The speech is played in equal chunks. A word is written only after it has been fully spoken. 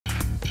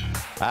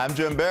I'm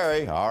Jim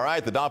Barry. All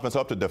right, the Dolphins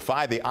hope to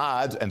defy the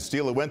odds and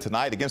steal a win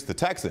tonight against the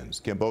Texans.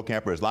 Kim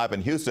Bokamper is live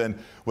in Houston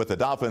with the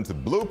Dolphins'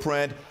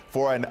 blueprint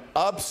for an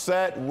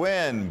upset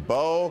win.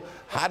 Bo,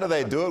 how do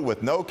they do it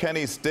with no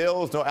Kenny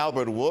Stills, no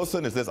Albert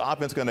Wilson? Is this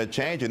offense going to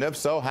change, and if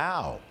so,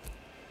 how?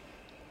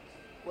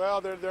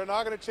 Well, they're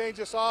not going to change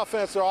this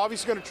offense. They're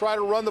obviously going to try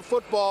to run the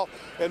football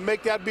and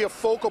make that be a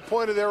focal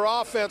point of their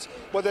offense,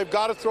 but they've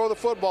got to throw the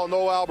football.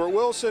 No Albert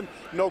Wilson,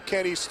 no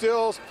Kenny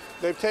Stills.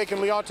 They've taken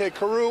Leonte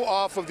Carroo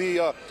off of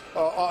the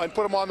and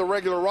put him on the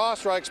regular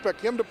roster. I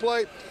expect him to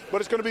play,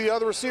 but it's going to be the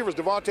other receivers.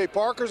 Devontae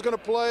Parker's going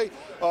to play.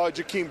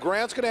 Jakeem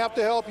Grant's going to have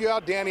to help you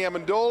out. Danny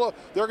Amendola,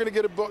 they're going to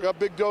get a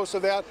big dose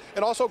of that.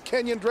 And also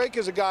Kenyon Drake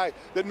is a guy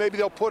that maybe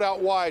they'll put out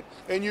wide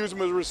and use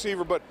him as a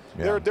receiver. But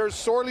they're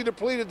sorely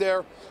depleted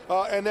there.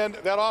 And then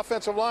that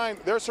offensive line,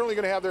 they're certainly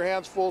going to have their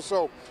hands full.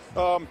 So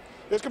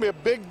it's going to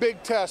be a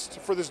big test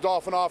for this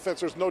Dolphin offense.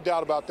 There's no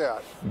doubt about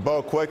that.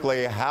 Bo,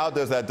 quickly, how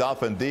does that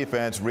Dolphin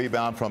defense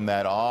rebound from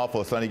that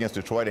awful Sunday against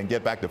Detroit and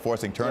get back to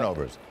forcing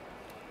turnovers?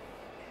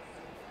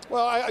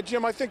 Well,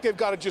 Jim, I think they've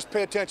got to just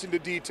pay attention to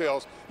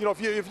details. You know,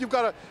 if you've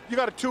got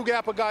a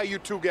two-gap a guy, you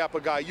two-gap a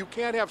guy. You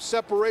can't have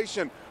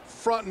separation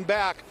front and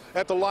back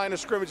at the line of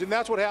scrimmage, and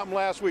that's what happened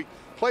last week.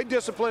 Play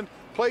disciplined,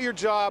 play your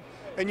job.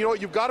 And you know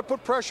what? You've got to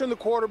put pressure on the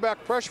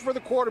quarterback. Pressure for the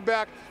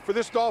quarterback for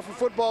this Dolphin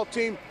football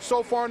team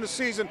so far in the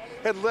season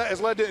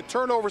has led to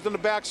turnovers on the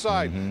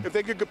backside. If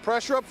they get good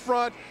pressure up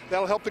front,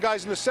 that'll help the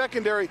guys in the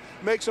secondary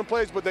make some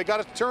plays. But they've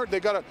got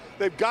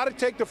to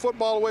take the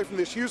football away from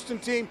this Houston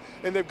team,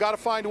 and they've got to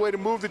find a way to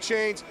move the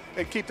chains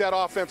and keep that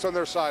offense on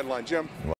their sideline. Jim.